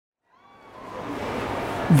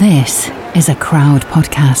This is a Crowd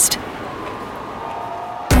podcast.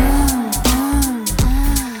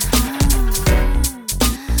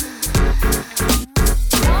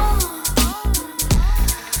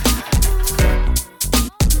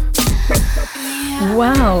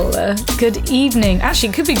 Well, good evening. Actually,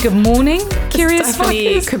 it could be good morning. Curious Definitely,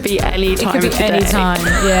 fuckers. it could be any time. It could be any time.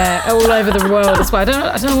 Yeah, all over the world. That's why I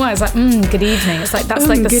don't know why it's like good evening. It's like that's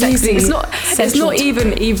like the sexy. It's not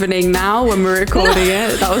even evening now when we're recording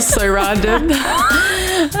it. That was so random.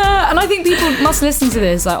 And I think people must listen to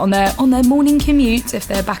this like on their morning commute if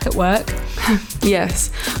they're back at work.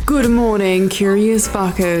 Yes. Good morning, curious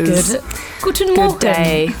fuckers. Guten Morgen. Good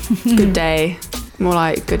day. Good day. More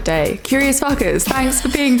like good day. Curious fuckers, thanks for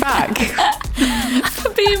being back.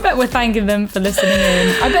 We're thanking them for listening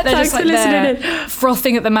in. I bet they're just like there,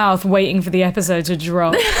 frothing at the mouth, waiting for the episode to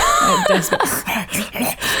drop. Like,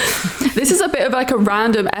 desperate. This is a bit of like a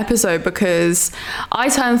random episode because I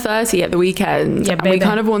turned 30 at the weekend, and we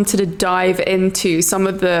kind of wanted to dive into some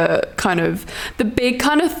of the big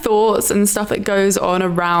kind of thoughts and stuff that goes on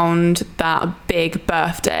around that big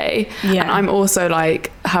birthday. Yeah. And I'm also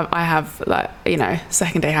like, I have like,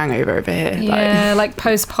 second day hangover over here. Yeah, like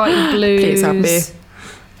post-party blues. Please help me.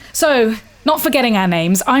 So, not forgetting our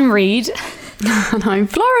names, I'm Reed. And I'm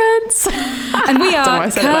Florence. And we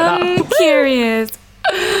are Come Curious.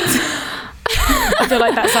 I feel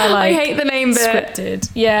like that's our I hate the name bit.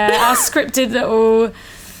 Scripted. Yeah, our scripted little...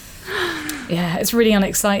 Yeah, it's really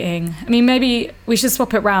unexciting. I mean, maybe we should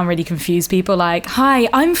swap it around, really confuse people. Like, hi,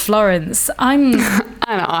 I'm Florence. And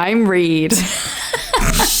I'm Reed.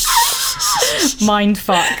 Mind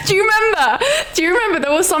fuck. Do you remember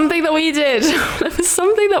there was something that we did? There was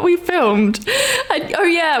something that we filmed.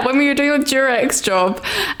 When we were doing a Durex job,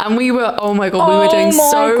 and we were we were doing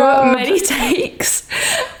many takes.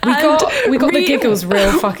 We got the giggles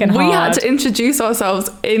real fucking hard. We had to introduce ourselves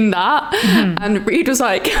in that, and Reed was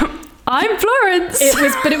like, I'm Florence.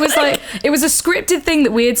 It was a scripted thing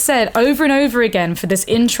that we had said over and over again for this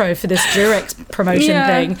intro for this Durex promotion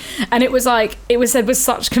thing, and it was said with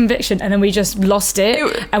such conviction, and then we just lost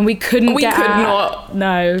it and we could not.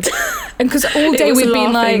 No, and because all day we'd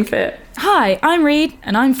been like, hi, I'm Reed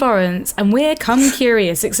and I'm Florence and we're Come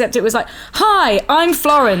Curious, except it was like, hi, I'm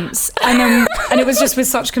Florence, and it was just with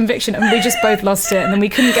such conviction, and we just both lost it, and then we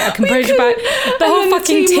couldn't get our composure back. The whole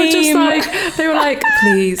fucking team were just like, they were like,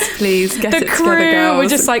 please get it together, girls. We're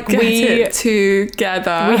just like, get it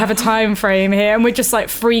together. We have a time frame here, and we're just like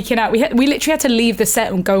freaking out. We literally had to leave the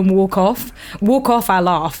set and go and walk off our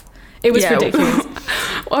laugh. It was ridiculous.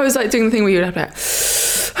 I was like doing the thing where you would have like,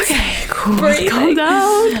 okay, cool, calm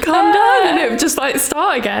down, and it would just like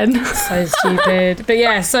start again. So stupid. But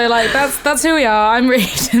yeah, so like that's who we are. I'm Reed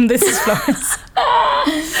and this is Florence.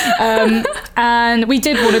 And we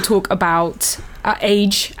did want to talk about our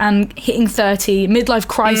age and hitting 30, midlife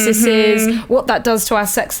crises, what that does to our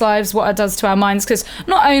sex lives, what it does to our minds, because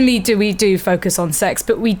not only do we focus on sex,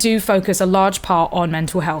 but we do focus a large part on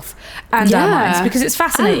mental health and our minds, because it's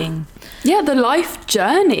fascinating. The life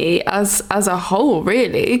journey as a whole,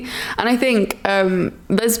 really. And I think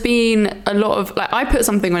there's been a lot of, like, I put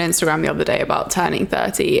something on Instagram the other day about turning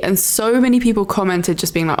 30, and so many people commented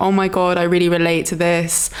just being like, oh my God, I really relate to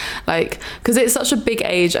this. Like, because it's such a big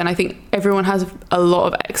age, and I think everyone has a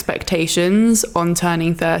lot of expectations on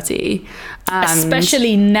turning 30. And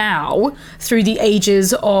especially now, through the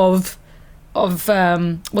ages of social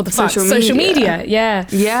media.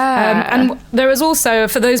 And there is also,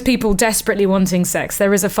 for those people desperately wanting sex,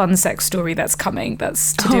 there is a fun sex story that's coming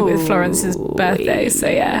that's to do with Florence's birthday. So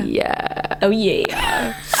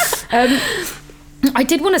I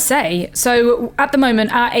did want to say, so at the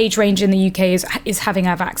moment our age range in the UK is having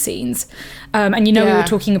our vaccines, and we were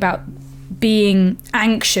talking about being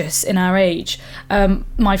anxious in our age.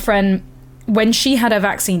 My friend, when she had her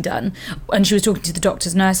vaccine done and she was talking to the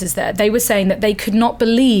doctors, nurses there, they were saying that they could not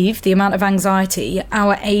believe the amount of anxiety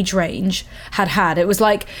our age range had. It was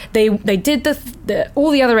like they did all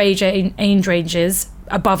the other age ranges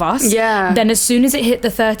above us. Yeah. Then as soon as it hit the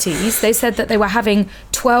 30s, they said that they were having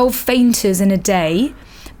 12 fainters in a day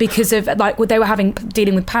because of like what they were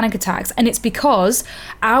dealing with panic attacks. And it's because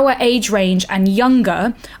our age range and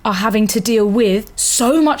younger are having to deal with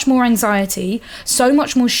so much more anxiety, so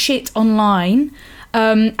much more shit online.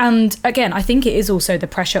 And again, I think it is also the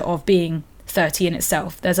pressure of being 30 in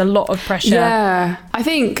itself. There's a lot of pressure. Yeah, I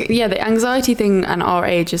think, the anxiety thing and our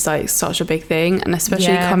age is like such a big thing, and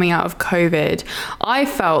especially coming out of COVID, I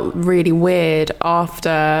felt really weird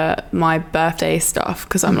after my birthday stuff,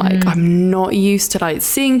 because I'm like, I'm not used to like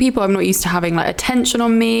seeing people, I'm not used to having like attention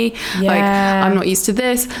on me, like I'm not used to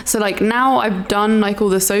this. So like now I've done like all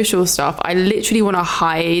the social stuff, I literally want to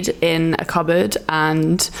hide in a cupboard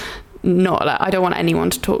and not like, I don't want anyone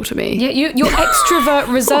to talk to me. Yeah, your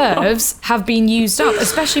extrovert reserves have been used up,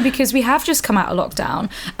 especially because we have just come out of lockdown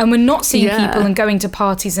and we're not seeing people and going to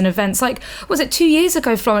parties and events. Like, was it 2 years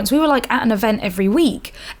ago, Florence? We were like at an event every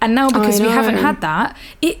week, and now because we haven't had that,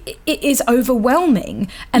 it is overwhelming.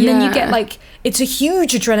 And then you get like, it's a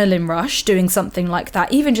huge adrenaline rush doing something like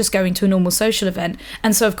that, even just going to a normal social event.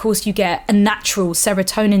 And so of course you get a natural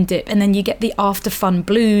serotonin dip, and then you get the after fun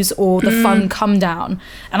blues or the fun come down.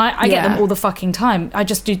 And I get them all the fucking time. I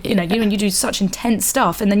just do, you do such intense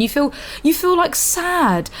stuff, and then you feel like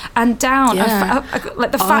sad and down,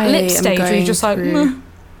 like the fat lip stage where you're just like,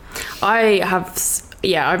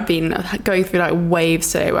 I've been going through like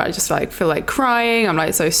waves today where I just like feel like crying. I'm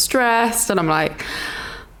like so stressed, and I'm like,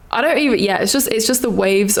 I don't even, it's just the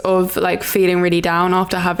waves of like feeling really down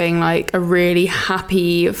after having like a really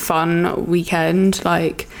happy, fun weekend,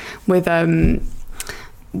 like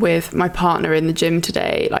with my partner in the gym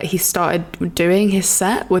today. Like, he started doing his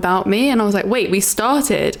set without me, and I was like, wait, we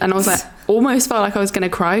started? And I was like, almost felt like I was gonna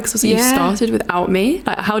cry, because I was like, you started without me?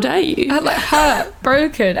 Like, how dare you? I like hurt,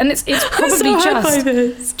 broken. And it's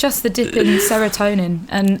probably just the dip in serotonin,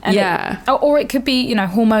 and or it could be,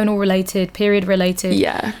 hormonal related, period related.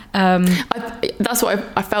 That's what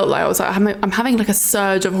I felt like. I was like, I'm having like a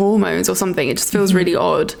surge of hormones or something. It just feels really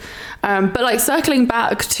odd. But like circling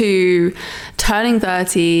back to turning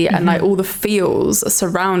 30 and like all the feels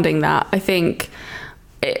surrounding that, I think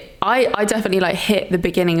I definitely like hit the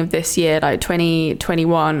beginning of this year, like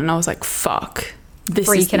 2021, and I was like, fuck, this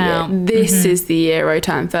is the year I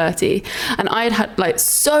turned 30. And I had like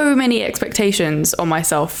so many expectations on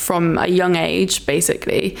myself from a young age,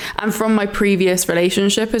 basically, and from my previous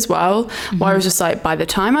relationship as well, where I was just like, by the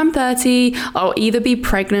time I'm 30, I'll either be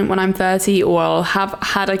pregnant when I'm 30 or I'll have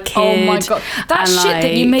had a kid. Oh my god, that shit like,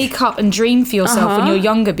 that you make up and dream for yourself when you're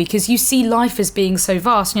younger, because you see life as being so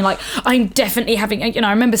vast, and you're like, I'm definitely having, I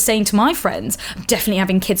remember saying to my friends, I'm definitely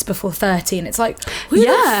having kids before 30, and it's like, who the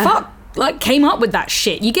fuck like came up with that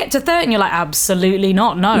shit? You get to 30 and you're like, absolutely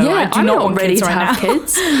not. No, I'm not ready to have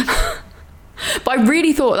kids. But I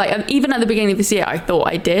really thought, like, even at the beginning of this year, I thought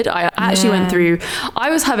I did. I actually went through, I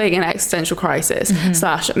was having an existential crisis /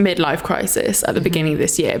 midlife crisis at the beginning of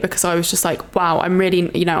this year, because I was just like, wow, I'm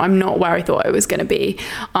really, I'm not where I thought I was going to be.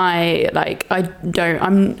 I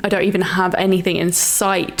don't even have anything in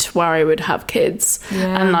sight where I would have kids.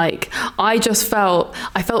 And like, I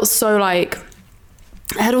felt so like,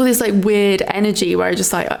 I had all this like weird energy where I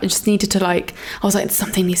just needed to like, I was like,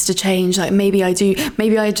 something needs to change. Like, maybe I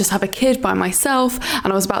just have a kid by myself,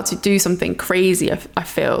 and I was about to do something crazy, I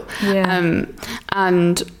feel.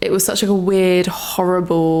 And it was such like a weird,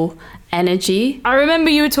 horrible energy. I remember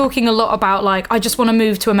you were talking a lot about like, I just want to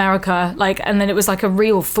move to America, like, and then it was like a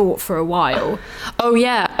real thought for a while. Oh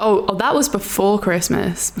yeah. Oh, that was before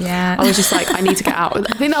Christmas. Yeah. I was just like, I need to get out.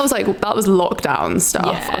 I think that was lockdown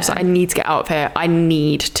stuff. I was like, I need to get out of here. I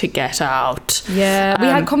need to get out. Yeah. We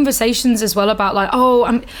had conversations as well about like,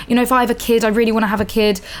 if I have a kid, I really want to have a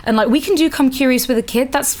kid, and like, we can do Come Curious with a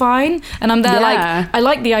kid, that's fine. And I'm there like, I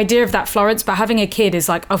like the idea of that, Florence, but having a kid is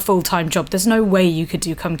like a full-time job. There's no way you could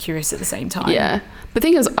do Come Curious at the same time. Yeah. But the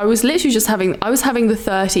thing is, I was literally just having the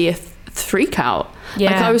 30th freak out.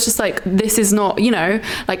 Like, I was just like, this is not,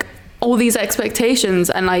 like, all these expectations,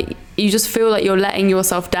 and like, you just feel like you're letting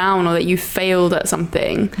yourself down, or that you failed at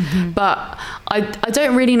something. But I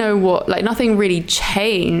don't really know what, like, nothing really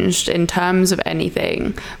changed in terms of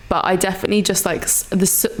anything, but I definitely just like,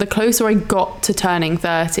 the closer I got to turning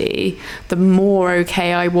 30, the more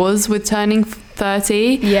okay I was with turning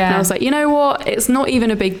 30. And I was like, you know what, it's not even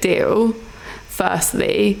a big deal,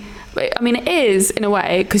 firstly. I mean, it is in a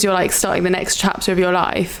way, because you're like starting the next chapter of your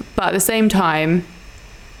life, but at the same time,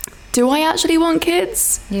 do I actually want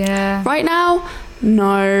kids? Right now?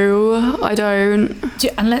 No, I don't.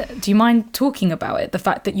 Do you mind talking about it? The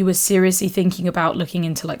fact that you were seriously thinking about looking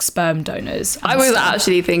into like sperm donors. I was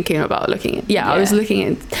actually thinking about looking at. I was looking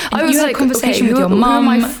at. I was had like, a conversation with who your are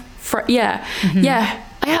my mum. Yeah,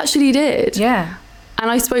 I actually did. Yeah. And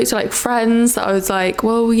I spoke to like friends that I was like,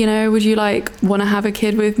 well, would you like want to have a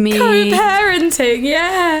kid with me? Co-parenting,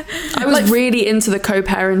 yeah. I was really into the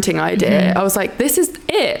co-parenting idea. I was like, this is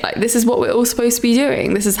it. Like, this is what we're all supposed to be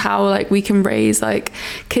doing. This is how like we can raise like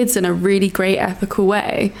kids in a really great ethical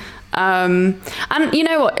way. And you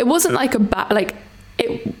know what? It wasn't like a bad, like,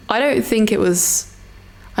 I don't think I was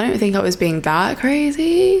being that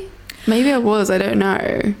crazy. Maybe I was, I don't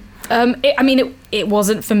know. It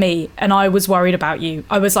wasn't for me, and I was worried about you.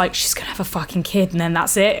 I was like, she's gonna have a fucking kid, and then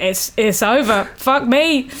that's it. It's over. Fuck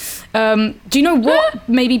me. Do you know what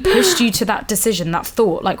maybe pushed you to that decision, that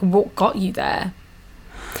thought? Like, what got you there?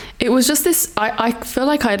 It was just this, I feel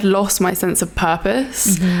like I had lost my sense of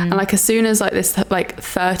purpose. And like, as soon as like this like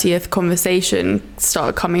 30th conversation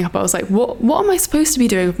started coming up, I was like, what am I supposed to be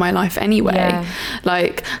doing with my life anyway? Yeah.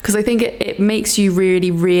 Like, because I think it makes you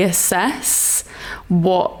really reassess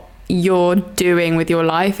what you're doing with your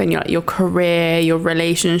life and your career, your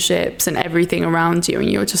relationships and everything around you, and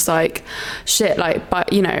you're just like, shit, like,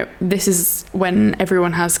 but you know, this is when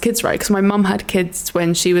everyone has kids, right? Because my mum had kids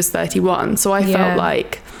when she was 31, so I felt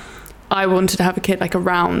like I wanted to have a kid like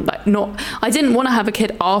around, like, I didn't want to have a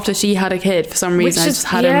kid after she had a kid for some reason. I just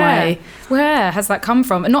had in my... Where has that come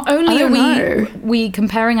from? And not only are we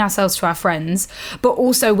comparing ourselves to our friends, but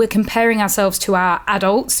also we're comparing ourselves to our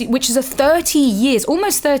adults, which is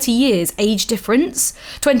almost 30 years age difference,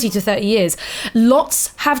 20 to 30 years.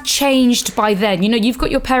 Lots have changed by then. You know, you've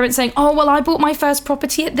got your parents saying, oh, well, I bought my first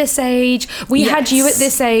property at this age. We had you at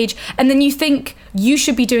this age. And then you think you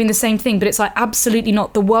should be doing the same thing, but it's like, absolutely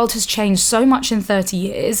not. The world has changed so much in 30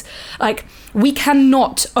 years. Like, we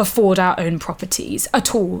cannot afford our own properties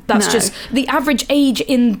at all. That's just the average age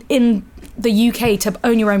in the UK to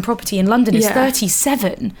own your own property in London is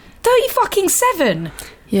 37. 30-fucking-7.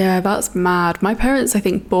 Yeah, that's mad. My parents, I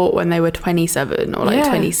think, bought when they were 27 or like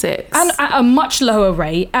 26. And at a much lower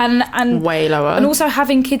rate. And way lower. And also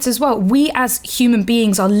having kids as well. We as human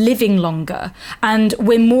beings are living longer and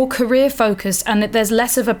we're more career focused, and there's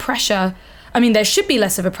less of a pressure. I mean, there should be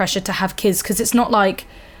less of a pressure to have kids, because it's not like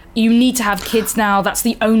you need to have kids now, that's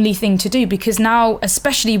the only thing to do, because now,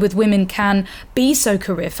 especially with women can be so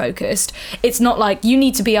career focused, it's not like you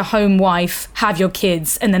need to be a home wife, have your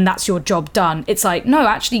kids, and then that's your job done. It's like, no,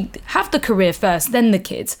 actually have the career first, then the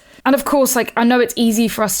kids. And of course, like, I know it's easy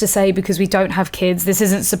for us to say because we don't have kids. This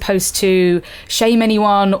isn't supposed to shame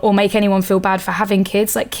anyone or make anyone feel bad for having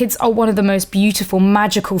kids. Like, kids are one of the most beautiful,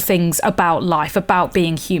 magical things about life, about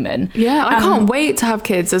being human. Yeah, I can't wait to have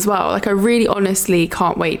kids as well. Like, I really honestly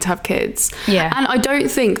can't wait to have kids. Yeah. And I don't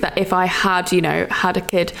think that if I had, you know, had a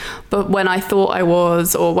kid, but when I thought I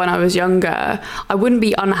was, or when I was younger, I wouldn't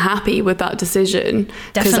be unhappy with that decision.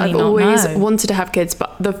 Because I've always wanted to have kids.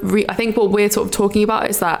 But I think what we're sort of talking about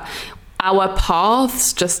is that our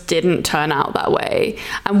paths just didn't turn out that way,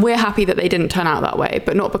 and we're happy that they didn't turn out that way,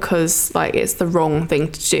 but not because like it's the wrong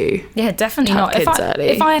thing to do. Yeah, definitely not.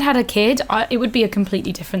 If I had a kid, it would be a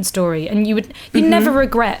completely different story, and you never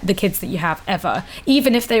regret the kids that you have ever,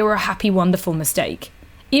 even if they were a happy, wonderful mistake.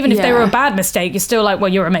 Even if they were a bad mistake, you're still like,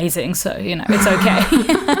 well, you're amazing, so you know it's okay.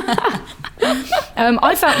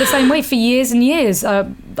 I felt the same way for years and years.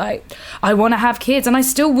 Like, I want to have kids, and I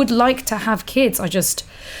still would like to have kids. I just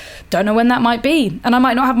don't know when that might be, and I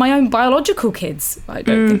might not have my own biological kids. I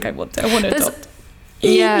don't think I want to. I want to adopt.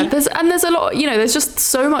 Yeah, there's a lot, you know, there's just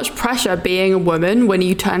so much pressure being a woman when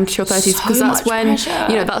you turn to your 30s, because that's when pressure.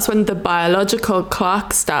 You know, that's when the biological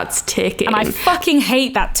clock starts ticking. And I fucking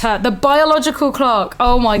hate that term, the biological clock.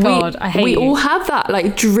 Oh my god, I hate it. We all have that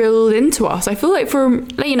like drilled into us. I feel like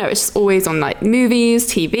you know, it's always on like movies,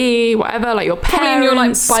 TV, whatever, like your parents, probably in your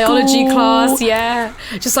like biology class,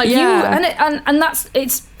 just like you, and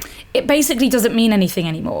it basically doesn't mean anything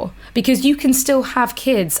anymore, because you can still have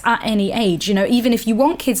kids at any age. You know, even if you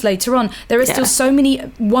want kids later on, there are still so many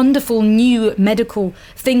wonderful new medical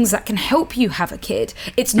things that can help you have a kid.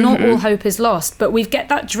 It's not all hope is lost, but we get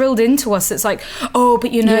that drilled into us. It's like, oh,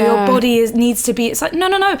 but you know, your body needs to be, it's like, no.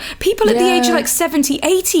 People at the age of like 70,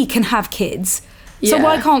 80 can have kids. So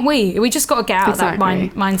why can't we? We just got to get out of that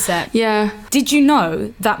mindset. Yeah. Did you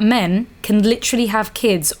know that men can literally have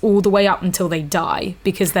kids all the way up until they die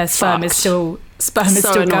because their sperm is still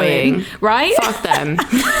going, right? Fuck them.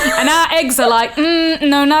 And our eggs are like,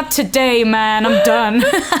 no, not today, man. I'm done.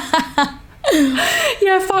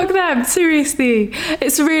 Yeah, fuck them. Seriously.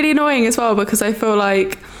 It's really annoying as well, because I feel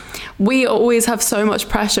like we always have so much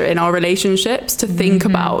pressure in our relationships to think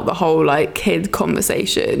about the whole like kid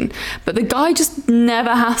conversation, but the guy just never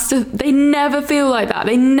has to. They never feel like that.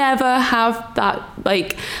 They never have that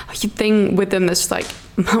like thing with them that's just like,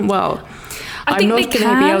 well, I'm not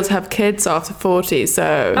going to be able to have kids after 40.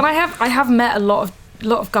 So, and I have met a lot of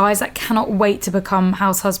lot of guys that cannot wait to become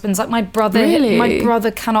house husbands. Like my brother, Really? my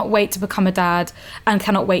brother cannot wait to become a dad and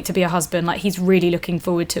cannot wait to be a husband. Like he's really looking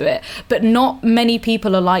forward to it. But not many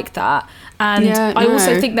people are like that. And I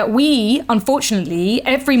also think that we, unfortunately,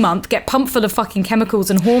 every month get pumped full of fucking chemicals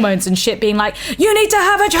and hormones and shit, being like, you need to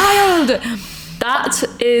have a child. That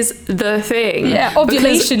is the thing. Yeah,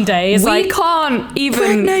 ovulation day is like, we can't even,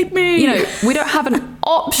 pregnate me. you know, we don't have an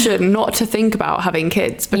option not to think about having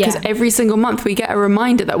kids, because every single month we get a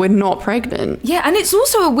reminder that we're not pregnant. Yeah, and it's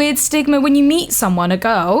also a weird stigma when you meet someone, a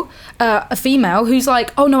girl, a female, who's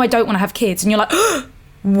like, oh no, I don't want to have kids. And you're like,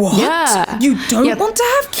 what? Yeah. You don't want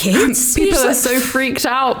to have kids? People are so freaked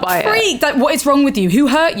out by it. Like, what is wrong with you? Who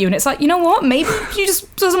hurt you? And it's like, you know what? Maybe she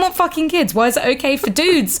just doesn't want fucking kids. Why is it okay for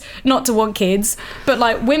dudes not to want kids? But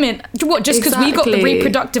like women, what, just because we got the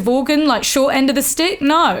reproductive organ, like short end of the stick?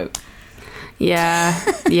 No. Yeah.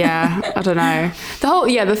 I don't know.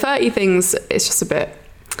 The 30 things, it's just a bit...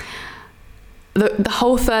 The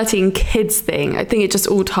whole 13 kids thing, I think it just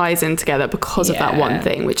all ties in together because of that one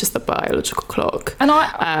thing, which is the biological clock. And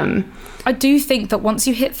I do think that once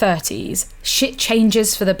you hit 30s, shit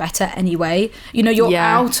changes for the better anyway. You know, you're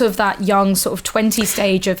out of that young sort of 20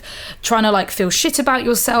 stage of trying to like feel shit about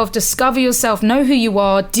yourself, discover yourself, know who you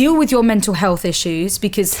are, deal with your mental health issues,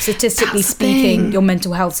 because statistically speaking, your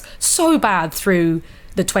mental health's so bad through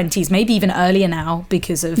the 20s, maybe even earlier now,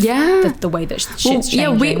 because of the way that shit's changing. Yeah,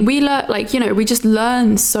 we learn, like, you know, we just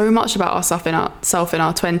learn so much about ourselves in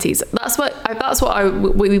our 20s. That's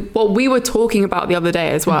what we were talking about the other day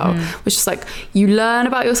as well, which is like, you learn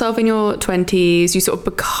about yourself in your 20s, you sort of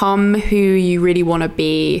become who you really want to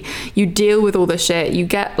be, you deal with all the shit, you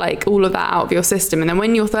get like all of that out of your system, and then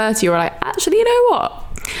when you're 30, you're like, actually, you know what?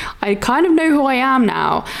 I kind of know who I am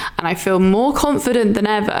now, and I feel more confident than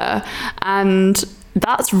ever, and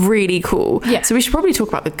that's really cool. Yeah. So we should probably talk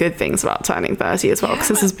about the good things about turning 30 as well, because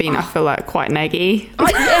this has been, I feel like, quite neggy.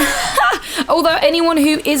 Although anyone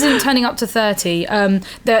who isn't turning up to 30,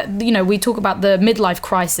 we talk about the midlife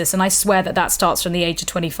crisis, and I swear that starts from the age of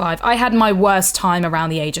 25. I had my worst time around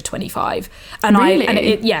the age of 25, and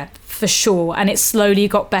really? For sure. And it slowly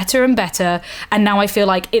got better and better, and now I feel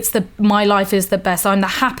like my life is the best. I'm the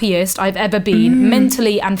happiest I've ever been,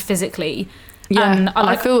 mentally and physically. Yeah, and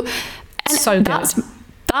I feel so good.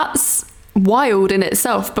 That's wild in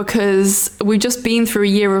itself, because we've just been through a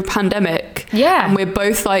year of pandemic, and we're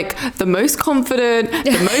both like the most confident,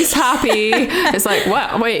 the most happy. It's like,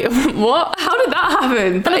 wait, what? How did that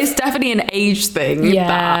happen? That is definitely an age thing.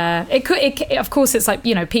 It could. Of course, it's like,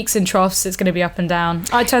 you know, peaks and troughs. It's going to be up and down.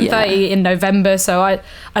 I turned 30 in November, so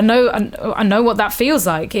I know what that feels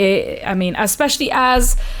like. I mean, especially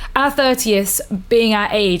as our 30th being our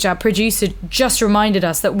age, our producer just reminded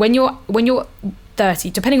us that when you're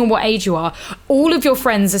 30, depending on what age you are, all of your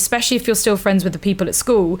friends, especially if you're still friends with the people at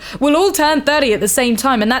school, will all turn 30 at the same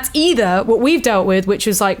time. And that's either what we've dealt with, which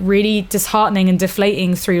was like really disheartening and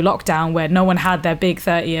deflating through lockdown, where no one had their big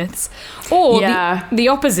 30ths, or the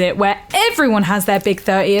opposite, where everyone has their big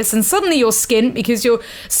 30ths and suddenly you're skint because you're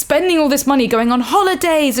spending all this money going on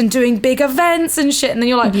holidays and doing big events and shit, and then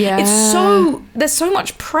you're like, there's so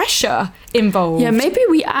much pressure involved. Yeah, maybe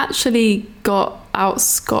we actually got out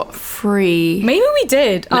scot-free. Maybe we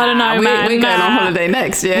did. I don't know, man. We're going on holiday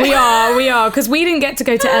next year. We are, because we didn't get to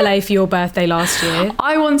go to LA for your birthday last year.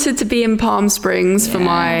 I wanted to be in Palm Springs for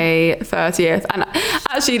my 30th, and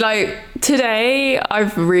actually, like, today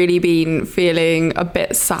I've really been feeling a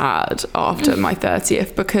bit sad after my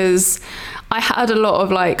 30th, because I had a lot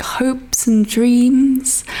of like hopes and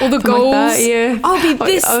dreams. All the goals. I'll be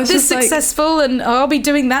this successful, and I'll be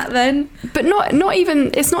doing that then. But not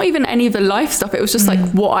even. It's not even any of the life stuff. It was just like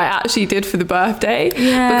what I actually did for the birthday.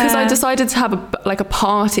 Yeah. Because I decided to have a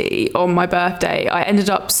party on my birthday. I ended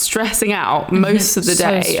up stressing out most of the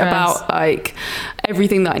day about like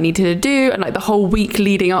everything that I needed to do, and like the whole week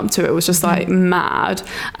leading up to it was just like mad.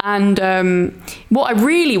 And what I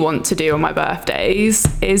really want to do on my birthdays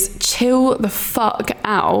is chill the fuck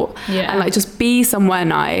out and like just be somewhere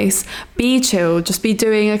nice, be chill, just be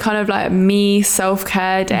doing a kind of like me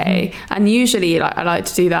self-care day. And usually like I like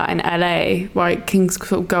to do that in LA, where I can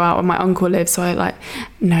sort of go out where my uncle lives, so I like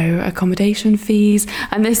no accommodation fees.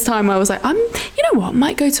 And this time I was like, you know what,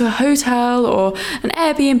 might go to a hotel or an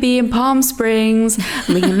Airbnb in Palm Springs,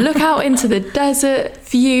 and we can look out into the desert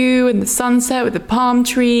view and the sunset with the palm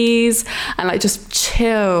trees, and like just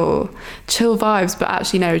chill vibes. But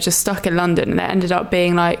actually no, just stuck in London, and it ended up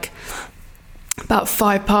being like about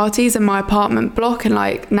 5 parties in my apartment block, and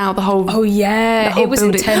like now the whole it was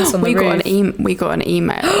building, intense on the roof. We got an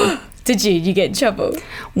email. Did you get in trouble?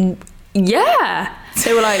 Yeah,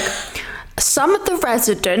 they were like, some of the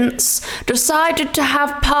residents decided to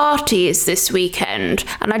have parties this weekend,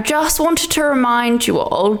 and I just wanted to remind you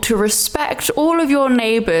all to respect all of your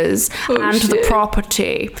neighbours the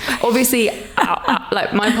property. Obviously,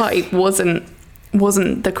 like my party wasn't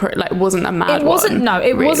a mad one.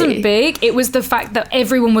 It wasn't big. It was the fact that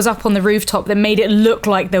everyone was up on the rooftop that made it look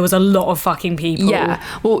like there was a lot of fucking people. Yeah.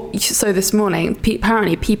 Well, so this morning,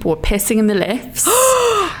 apparently people were pissing in the lifts.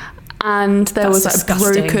 And there was like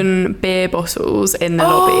disgusting. broken beer bottles in the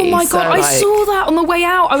lobby. Oh my God, I saw that on the way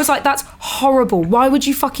out. I was like, that's horrible. Why would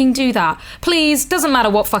you fucking do that? Please, doesn't matter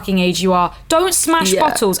what fucking age you are, don't smash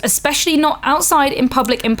bottles, especially not outside in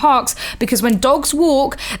public in parks, because when dogs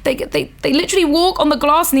walk, they literally walk on the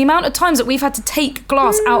glass, and the amount of times that we've had to take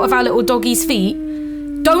glass out of our little doggies' feet,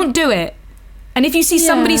 don't do it. And if you see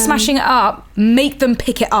somebody smashing it up, make them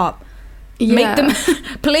pick it up. Yeah. Make them,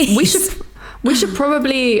 please. We should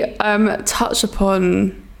probably touch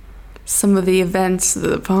upon some of the events of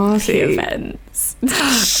the party.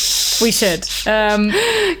 We should.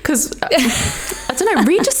 Because, I don't know,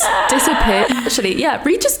 Reed just disappeared. Actually, yeah,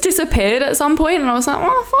 Reed just disappeared at some point, and I was like,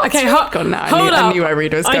 oh, fuck. Okay, hold on. I knew where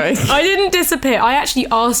Reed was going. I didn't disappear. I actually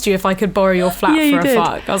asked you if I could borrow your flat for a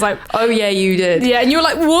fuck. I was like... Oh, yeah, you did. Yeah, and you were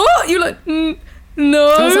like, what? You were like... No,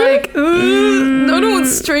 I was like, I don't want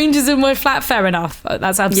strangers in my flat. Fair enough.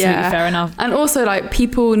 That's absolutely fair enough. And also, like,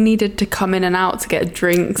 people needed to come in and out to get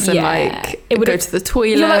drinks and go to the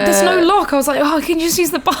toilet. You're like, there's no lock. I was like, oh, can you just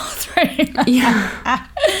use the bathroom? Yeah.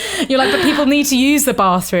 You're like, but people need to use the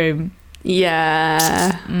bathroom.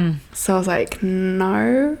 Yeah. So I was like,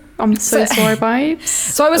 no, I'm so sorry, babes.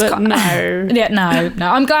 So I was no. Yeah, no.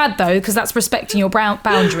 I'm glad though, because that's respecting your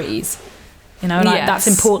boundaries. You know, like that's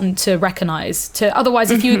important to recognise.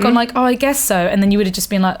 Otherwise, if you had gone like, oh, I guess so, and then you would have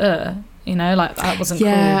just been like, you know, like that wasn't cool.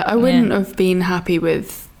 Yeah, I wouldn't have been happy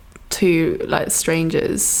with two like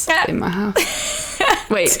strangers in my house.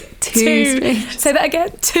 Wait, two strangers. Say that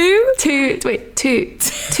again. Two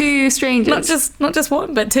strangers. Not just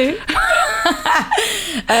one, but two.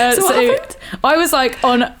 So what happened? I was like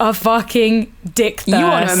on a fucking dick thirst. You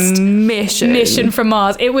on a mission from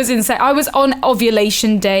Mars. It was insane. I was on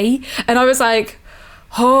ovulation day, and I was like,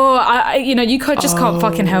 you can't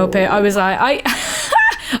fucking help it. I was like,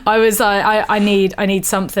 I need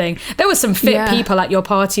something. There were some fit people at your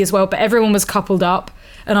party as well, but everyone was coupled up,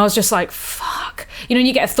 and I was just like, fuck. You know,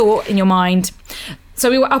 you get a thought in your mind. So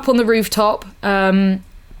we were up on the rooftop,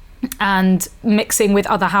 and mixing with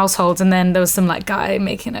other households, and then there was some like guy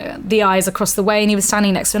making the eyes across the way, and he was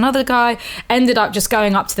standing next to another guy. Ended up just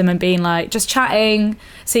going up to them and being like, just chatting,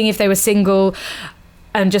 seeing if they were single,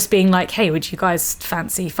 and just being like, hey, would you guys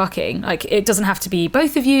fancy fucking? Like, it doesn't have to be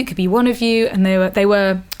both of you, it could be one of you. And they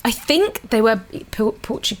were I think they were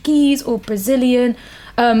Portuguese or Brazilian,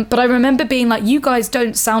 but I remember being like, you guys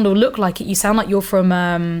don't sound or look like it, you sound like you're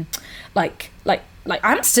from like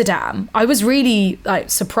Amsterdam. I was really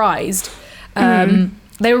like surprised.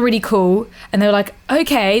 They were really cool, and they were like,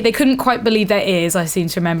 okay. They couldn't quite believe their ears, I seem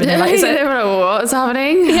to remember. They're like, they were like, what's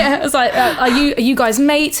happening? Yeah, I was like, are you guys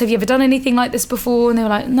mates? Have you ever done anything like this before? And they were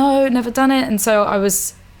like, no, never done it. And so I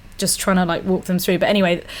was just trying to like walk them through. But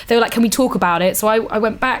anyway, they were like, can we talk about it? So I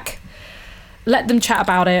went back, let them chat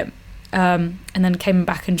about it, and then came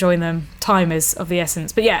back and joined them. Time is of the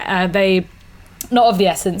essence. But yeah, they... not of the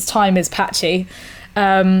essence, time is patchy.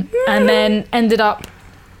 And then ended up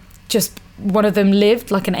just... one of them lived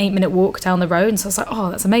like an 8-minute walk down the road, and so I was like,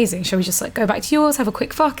 oh, that's amazing, shall we just like go back to yours, have a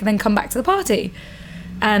quick fuck, and then come back to the party?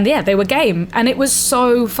 And yeah, they were game, and it was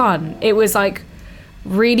so fun. It was like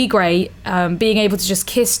really great, being able to just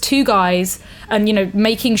kiss two guys, and you know,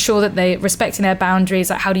 making sure that they're respecting their boundaries.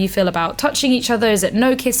 Like, how do you feel about touching each other? Is it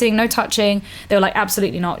no kissing, no touching? They were like,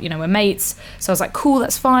 absolutely not, you know, we're mates. So I was like, cool,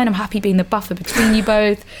 that's fine, I'm happy being the buffer between you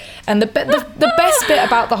both. And the best bit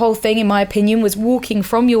about the whole thing, in my opinion, was walking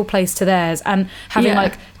from your place to theirs and having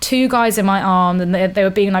like two guys in my arm, and they were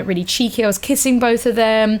being like really cheeky. I was kissing both of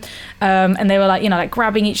them, and they were like, you know, like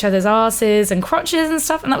grabbing each other's asses and crotches and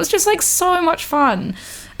stuff, and that was just like so much fun.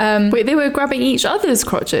 Wait, they were grabbing each other's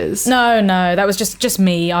crotches? No, that was just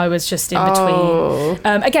me. I was just in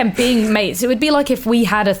between. Again, being mates, it would be like if we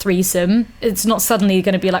had a threesome. It's not suddenly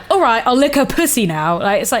going to be like, all right, I'll lick her pussy now.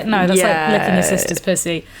 Like, it's like, no, that's like licking your sister's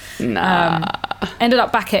pussy. Nah. Ended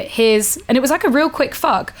up back at his, and it was like a real quick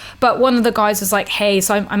fuck. But one of the guys was like, hey,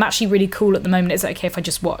 so I'm actually really cool at the moment. Is it okay if I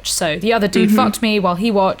just watch? So the other dude fucked me while he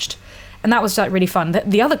watched, and that was like really fun.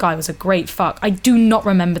 The other guy was a great fuck. I do not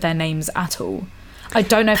remember their names at all. I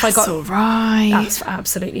don't know if I got... That's all right. That's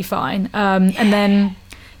absolutely fine. And then,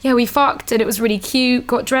 yeah, we fucked, and it was really cute.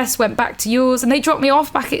 Got dressed, went back to yours, and they dropped me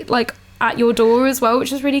off back at, like, at your door as well,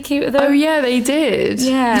 which was really cute of them. Oh yeah, they did.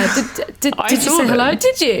 Yeah. Did you say hello?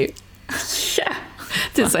 Did you? Yeah.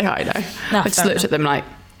 Didn't say hi, no. I just looked at them like,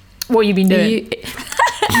 what have you been doing?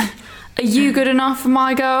 Are you good enough for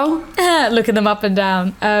my girl? Looking them up and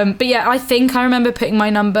down. But yeah, I think I remember putting my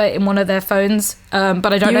number in one of their phones,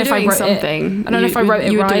 but I don't know if I wrote something. it. I don't know if I wrote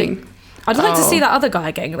it right. I'd like to see Oh. that other guy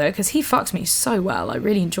again though, because he fucked me so well. I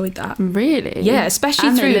really enjoyed that. Really? Yeah, especially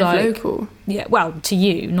And through they live like local. Yeah, well, to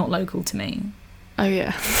you, not local to me. Oh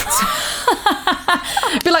yeah.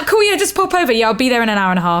 Be like, cool, yeah, just pop over. Yeah, I'll be there in an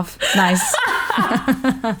hour and a half. Nice.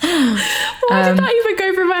 Why did that even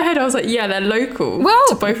go through my head? I was like, yeah, they're local. Well,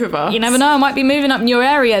 to both of us. You never know. I might be moving up in your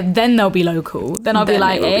area. Then they'll be local. Then I'll be Then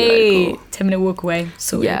like, they will be hey, local. 10-minute walk away.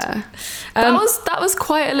 Sorted. Yeah. That was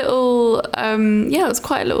quite a little. It was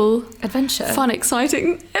quite a little Adventure. fun,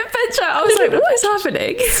 exciting adventure. I was like, what is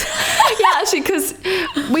happening? Yeah, actually, because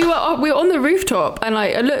we were on the rooftop and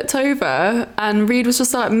like I looked over and Reed was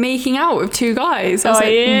just like making out with two guys. I was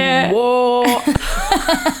like, yeah. what?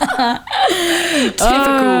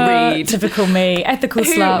 Typical Reed. Typical me. Ethical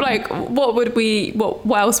Who, slut. like,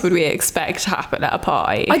 what else would we expect to happen at a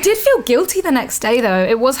party? I did feel guilty the next day though.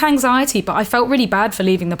 It was anxiety, but I felt really bad for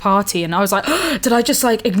leaving the party, and I was like, did I just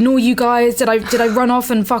like ignore you guys? Did I run off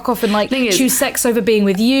and fuck off and like choose sex over being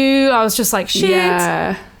with you? I was just like, shit.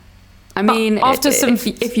 Yeah. I mean, after some,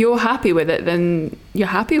 if you're happy with it, then you're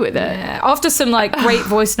happy with it. Yeah. After some like great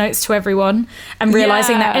voice notes to everyone, and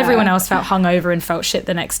realizing that everyone else felt hungover and felt shit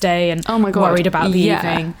the next day, and oh my God. worried about the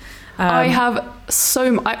evening.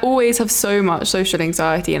 I always have so much social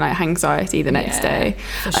anxiety and like anxiety the next day,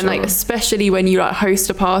 and like especially when you like host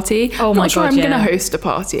a party. Oh my God, I'm gonna host a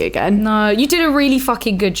party again. No, you did a really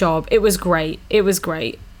fucking good job. It was great. It was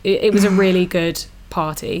great. It was a really good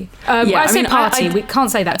party. I say party. We can't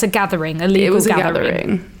say that. It's a gathering. A legal it was gathering. a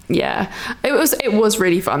gathering. Yeah, it was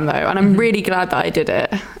really fun though, and I'm really glad that I did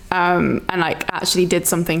it. And like actually did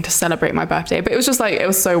something to celebrate my birthday. But it was just like it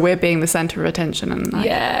was so weird being the center of attention, and like,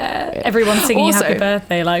 everyone singing you happy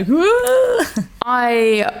birthday, like. Woo!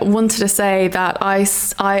 I wanted to say that I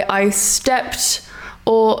stepped,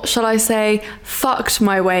 or shall I say, fucked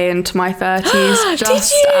my way into my 30s.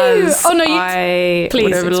 Just as I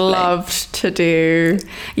would have loved to do.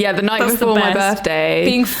 Yeah, the night before my birthday.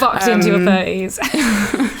 Being fucked into your 30s.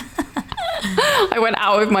 I went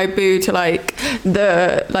out with my boo to like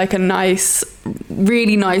a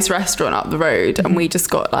really nice restaurant up the road, and we just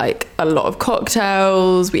got like a lot of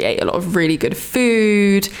cocktails. We ate a lot of really good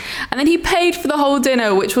food, and then he paid for the whole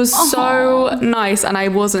dinner, which was so nice, and I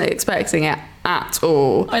wasn't expecting it at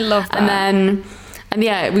all. I love that. And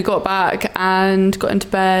we got back and got into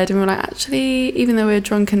bed, and we were like, actually, even though we were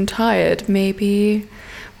drunk and tired, maybe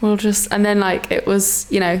we'll just, and then like it was,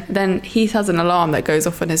 then he has an alarm that goes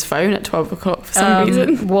off on his phone at 12 o'clock for some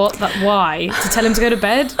reason. Why? To tell him to go to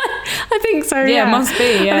bed? I think so, yeah. It must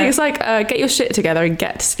be, yeah. I think it's like, get your shit together and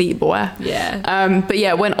get to sleep, boy. Yeah. But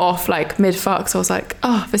yeah, went off like mid-fuck, so I was like,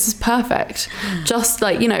 oh, this is perfect. Just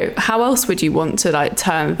like, how else would you want to like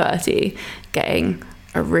turn 30? Getting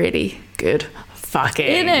a really good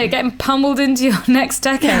fucking. Getting pummeled into your next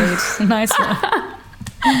decade. Nice one.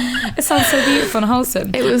 It sounds so beautiful and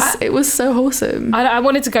wholesome. It was so wholesome. I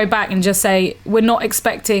wanted to go back and just say we're not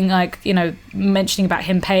expecting mentioning about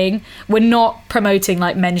him paying. We're not promoting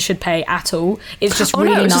like men should pay at all. It's just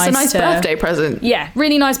really it's nice. Just a nice birthday present. Yeah,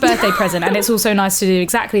 really nice birthday present, and it's also nice to do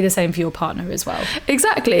exactly the same for your partner as well.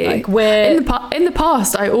 Exactly. Like we're in the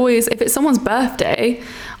past, I always, if it's someone's birthday,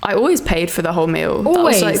 I always paid for the whole meal.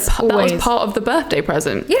 Always, that was part of the birthday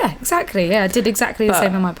present. Yeah, exactly. Yeah, I did exactly the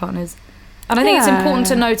same with my partners. And I think it's important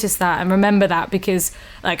to notice that and remember that, because,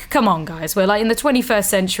 like, come on, guys, we're like in the 21st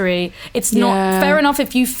century. It's not fair enough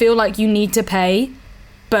if you feel like you need to pay,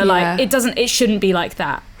 but like it shouldn't be like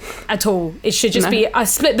that at all. It should just be a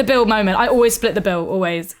split the bill moment. I always split the bill,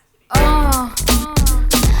 always.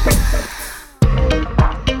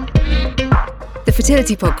 The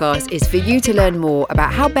Fertility Podcast is for you to learn more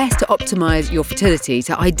about how best to optimise your fertility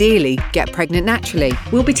to ideally get pregnant naturally.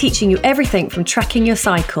 We'll be teaching you everything from tracking your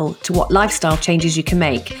cycle to what lifestyle changes you can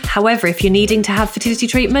make. However, if you're needing to have fertility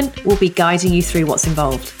treatment, we'll be guiding you through what's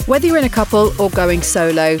involved. Whether you're in a couple or going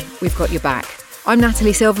solo, we've got your back. I'm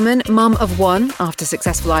Natalie Silverman, mum of one after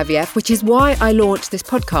successful IVF, which is why I launched this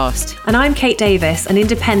podcast. And I'm Kate Davis, an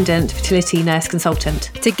independent fertility nurse consultant.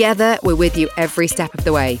 Together, we're with you every step of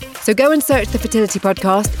the way. So go and search the Fertility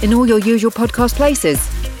Podcast in all your usual podcast places.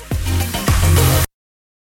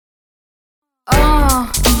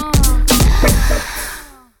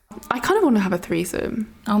 I kind of want to have a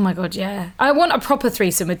threesome. Oh my God, yeah. I want a proper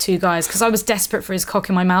threesome with 2 guys because I was desperate for his cock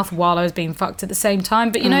in my mouth while I was being fucked at the same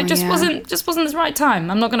time. But, it just wasn't the right time.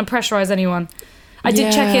 I'm not going to pressurize anyone. I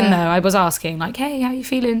did check in, though. I was asking, like, hey, how you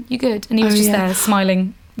feeling? You good? And he was just there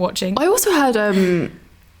smiling, watching. I also had a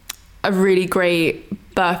really great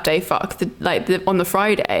birthday fuck on the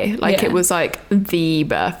Friday. It was like the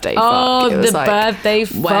birthday fuck. It was the birthday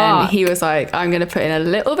fuck. When he was like, I'm gonna put in a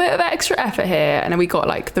little bit of extra effort here, and then we got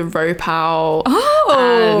like the rope out,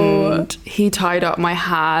 and he tied up my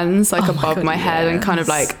hands above my head, and kind of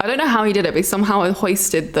like, I don't know how he did it, but somehow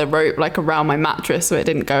hoisted the rope like around my mattress so it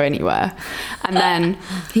didn't go anywhere. And then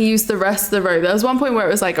he used the rest of the rope. There was one point where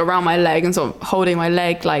it was like around my leg and sort of holding my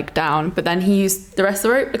leg like down, but then he used the rest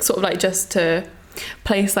of the rope like, sort of like just to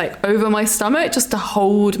place like over my stomach, just to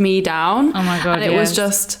hold me down. Oh my God. And it was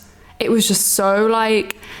just so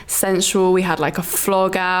like sensual. We had like a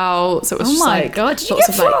flog out, so it was just like, God, did you lots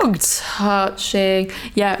get of flogged? like touching.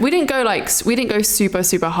 Yeah, we didn't go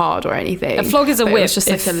super hard or anything. A flog is a whip. whip. It's just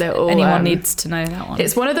like a little. Anyone needs to know that one.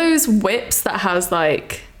 It's one of those whips that has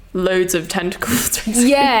like loads of tentacles.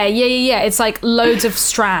 Yeah. It's like loads of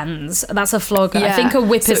strands. That's a flog. I think a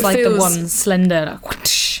whip is like the one slender.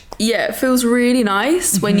 Yeah, it feels really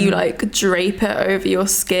nice when you like drape it over your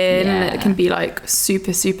skin. And it can be like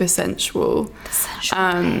super sensual.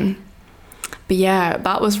 But yeah,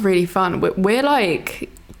 that was really fun. We're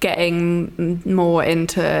like getting more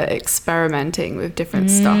into experimenting with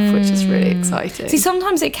different stuff, which is really exciting. See,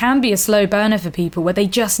 sometimes it can be a slow burner for people where they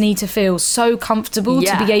just need to feel so comfortable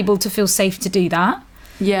to be able to feel safe to do that.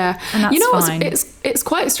 Yeah, and that's fine. It's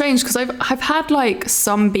quite strange because I've had like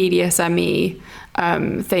some BDSM-y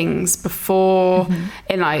things before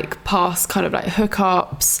in like past kind of like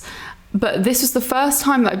hookups, but this was the first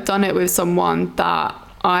time that I've done it with someone that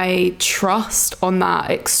I trust on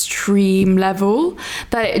that extreme level,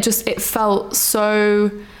 that it felt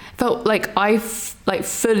like I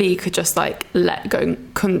fully could just like let go,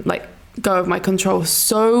 go of my control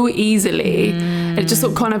so easily. It just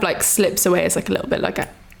sort of kind of like slips away. It's like a little bit like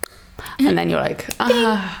and then you're like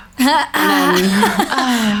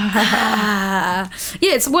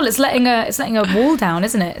it's letting a wall down,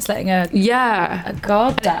 isn't it? It's letting a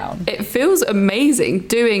guard down. It feels amazing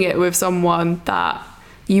doing it with someone that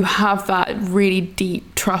you have that really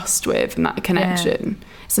deep trust with and that connection.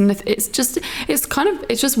 It's just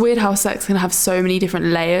weird how sex can have so many different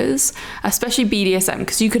layers, especially BDSM,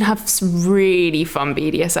 because you can have some really fun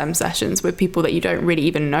BDSM sessions with people that you don't really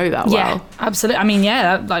even know that well. Yeah, absolutely. I mean,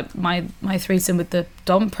 like my threesome with the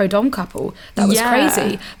pro dom couple, that was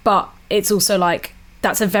crazy. But it's also like,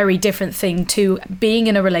 that's a very different thing to being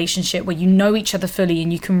in a relationship where you know each other fully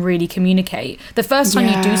and you can really communicate. The first time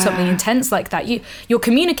you do something intense like that, you're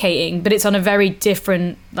communicating, but it's on a very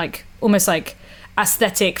different, like almost like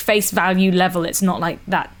aesthetic face value level. It's not like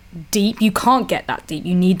that deep. You can't get that deep.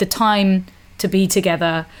 You need the time to be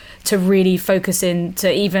together, to really focus in,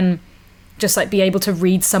 to even just like be able to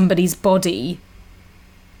read somebody's body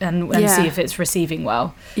and see if it's receiving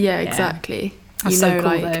well. Yeah, exactly. That's you know, so cool,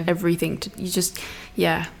 like though. everything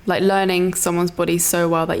like learning someone's body so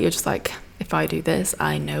well that you're just like, if I do this,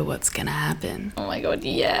 I know what's gonna happen. Oh my God,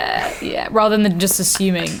 yeah. Rather than just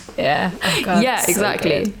assuming. Yeah. Oh God, yeah,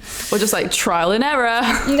 exactly. Or just like trial and error.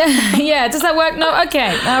 Yeah, does that work? No,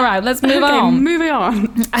 okay. All right, let's move on. Moving on.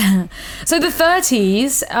 So the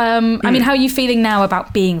 30s, I mean, how are you feeling now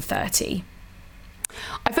about being 30?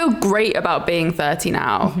 I feel great about being 30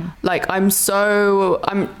 now. Like I'm so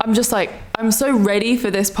ready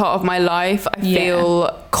for this part of my life. I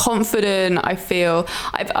feel confident.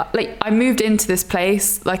 I moved into this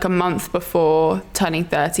place like a month before turning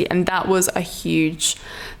 30, and that was a huge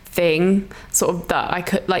thing, sort of, that I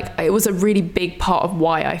could like, it was a really big part of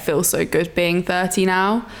why I feel so good being 30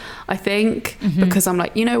 now, I think, because I'm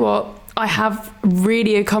like, you know what, I have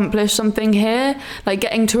really accomplished something here, like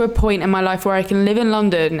getting to a point in my life where I can live in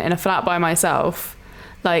London in a flat by myself.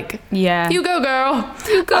 Like, you go, girl.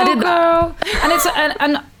 You go, girl. And it's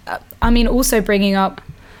and I mean, also bringing up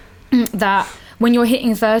that when you're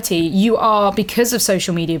hitting 30, you are, because of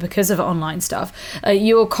social media, because of online stuff,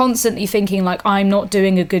 you're constantly thinking like, I'm not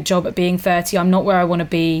doing a good job at being 30. I'm not where I want to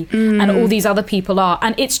be. And all these other people are.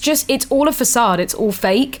 And it's all a facade. It's all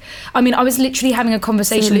fake. I mean, I was literally having a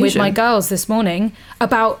conversation with my girls this morning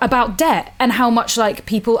about debt and how much like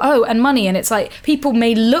people owe and money. And it's like, people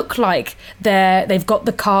may look like they've got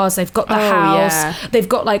the cars, they've got the house, they've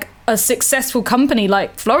got like a successful company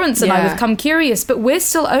like Florence and I with Come Curious, but we're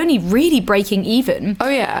still only really breaking even. Oh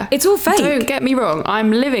yeah, it's all fake. Don't get me wrong,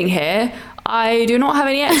 I'm living here, I do not have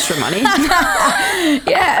any extra money.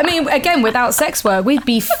 Yeah, I mean, again, without sex work we'd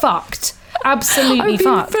be fucked. Absolutely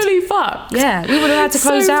fucked. Fully fucked. Yeah, we would have had to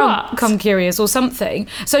close down Come Curious or something.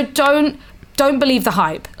 So don't believe the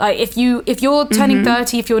hype. Like if you're turning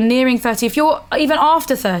 30, if you're nearing 30, if you're even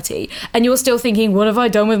after 30 and you're still thinking, what have I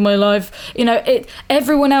done with my life?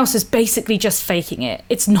 Everyone else is basically just faking it.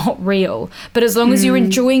 It's not real. But as long as you're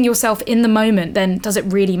enjoying yourself in the moment, then does it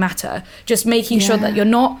really matter? Just making sure that you're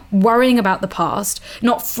not worrying about the past,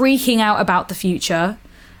 not freaking out about the future,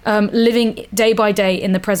 living day by day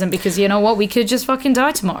in the present, because you know what? We could just fucking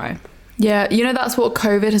die tomorrow. Yeah, that's what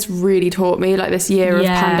COVID has really taught me. Like this year of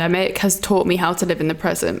pandemic has taught me how to live in the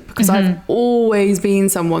present, because I've always been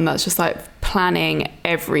someone that's just like planning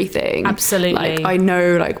everything. Absolutely. Like I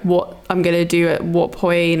know like what I'm going to do at what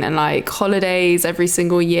point, and like holidays every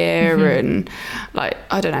single year, and like,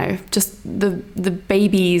 I don't know, just the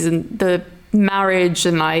babies and the marriage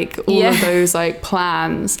and like all of those like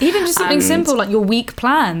plans. Even just something simple like your week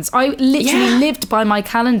plans. I literally lived by my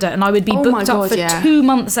calendar, and I would be booked up for 2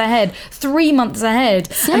 months ahead, 3 months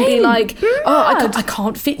ahead. Same. And be like, I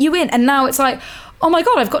can't fit you in. And now it's like, oh my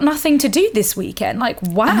God, I've got nothing to do this weekend. Like,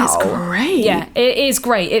 wow. And it's great. Yeah, it is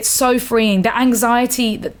great. It's so freeing. The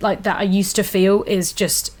anxiety that I used to feel is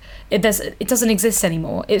just, it doesn't exist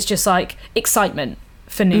anymore. It's just like excitement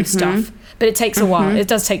for new stuff. But it takes a while. It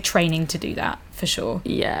does take training to do that, for sure.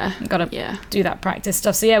 Yeah. You've got to do that practice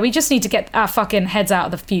stuff. So yeah, we just need to get our fucking heads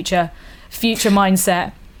out of the future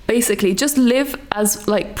mindset. Basically, just live as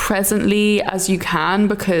like presently as you can,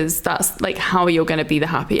 because that's like how you're going to be the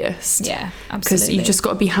happiest. Yeah, absolutely. Because you just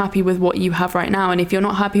got to be happy with what you have right now. And if you're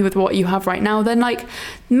not happy with what you have right now, then like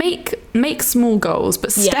make small goals,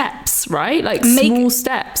 but steps, right? Like small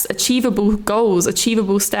steps, achievable goals,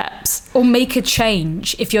 achievable steps. Or make a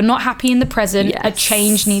change. If you're not happy in the present, a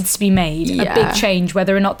change needs to be made. A big change,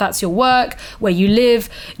 whether or not that's your work, where you live,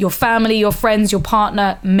 your family, your friends, your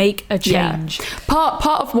partner. Make a change. Part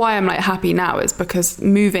of why I'm like happy now is because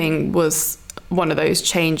moving was one of those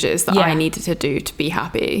changes that I needed to do to be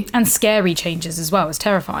happy. And scary changes as well. It's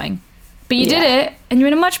terrifying. But you did it, and you're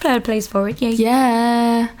in a much better place for it. Yay.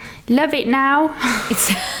 Yeah. Love it now.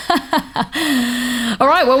 All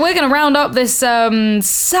right, well, we're going to round up this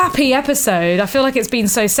sappy episode. I feel like it's been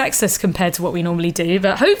so sexist compared to what we normally do,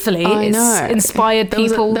 but hopefully it's inspired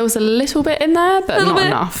people. There was a little bit in there, but not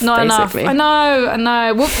enough. Not basically. Enough. I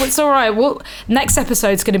know. It's all right. Next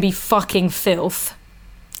episode's going to be fucking filth.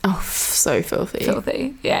 Oh, so filthy.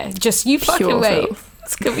 Filthy. Yeah, just you fucking pure wait. Filth.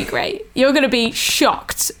 It's going to be great. You're going to be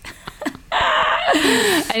shocked.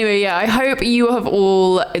 Anyway, I hope you have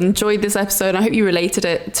all enjoyed this episode. I hope you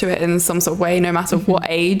related to it in some sort of way, no matter what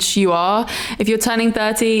age you are. If you're turning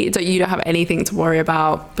 30, you don't have anything to worry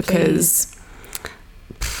about, because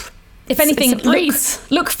if anything,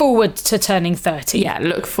 look forward to turning 30. Yeah,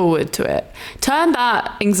 look forward to it. Turn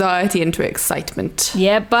that anxiety into excitement.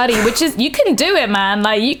 Yeah, buddy, which is, you can do it, man.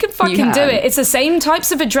 Like, you can fucking do it. It's the same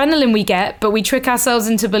types of adrenaline we get, but we trick ourselves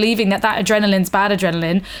into believing that adrenaline's bad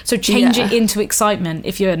adrenaline. So change it into excitement.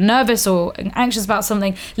 If you're nervous or anxious about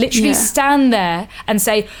something, literally stand there and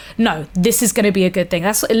say, no, this is going to be a good thing.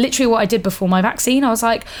 That's literally what I did before my vaccine. I was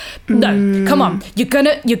like, no, come on. You're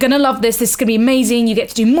gonna love this. This is going to be amazing. You get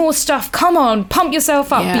to do more stuff. Come on, pump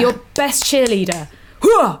yourself up. Be your best cheerleader.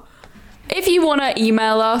 If you want to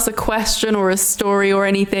email us a question or a story or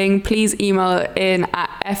anything, please email it in at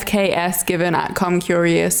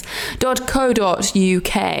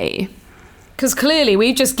fksgiven@comecurious.co.uk. Because clearly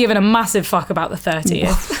we've just given a massive fuck about the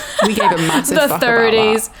 30th. We gave a massive the fuck 30s.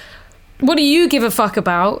 About that. What do you give a fuck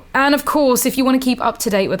about? And of course, if you want to keep up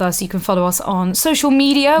to date with us, you can follow us on social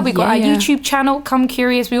media. We've got our YouTube channel, Come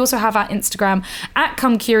Curious. We also have our Instagram at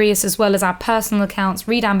Come Curious, as well as our personal accounts,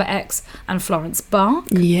 Reed Amber X and Florence Bark.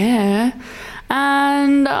 Yeah.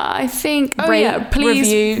 And I think,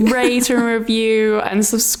 please rate and review and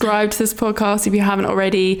subscribe to this podcast if you haven't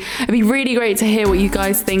already. It'd be really great to hear what you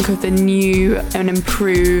guys think of the new and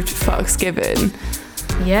improved Fucks Given.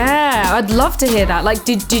 Yeah, I'd love to hear that. Like,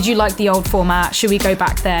 did you like the old format? Should we go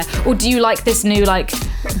back there? Or do you like this new, like,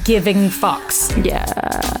 giving fucks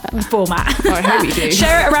format? Oh, I hope you do.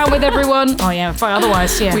 Share it around with everyone. Oh, yeah,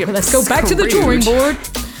 otherwise, let's go back to the drawing board.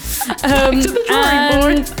 Back to the drawing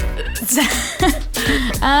board.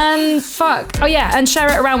 And fuck. Oh, yeah, and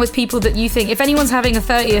share it around with people that you think, if anyone's having a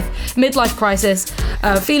 30th midlife crisis,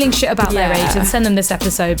 feeling shit about their age, and send them this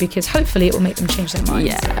episode, because hopefully it will make them change their minds.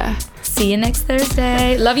 Yeah. See you next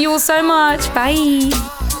Thursday. Love you all so much. Bye.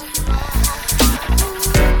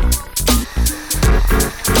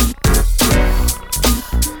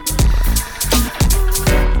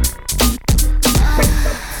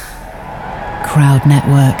 Crowd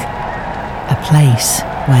Network, a place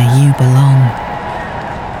where you belong.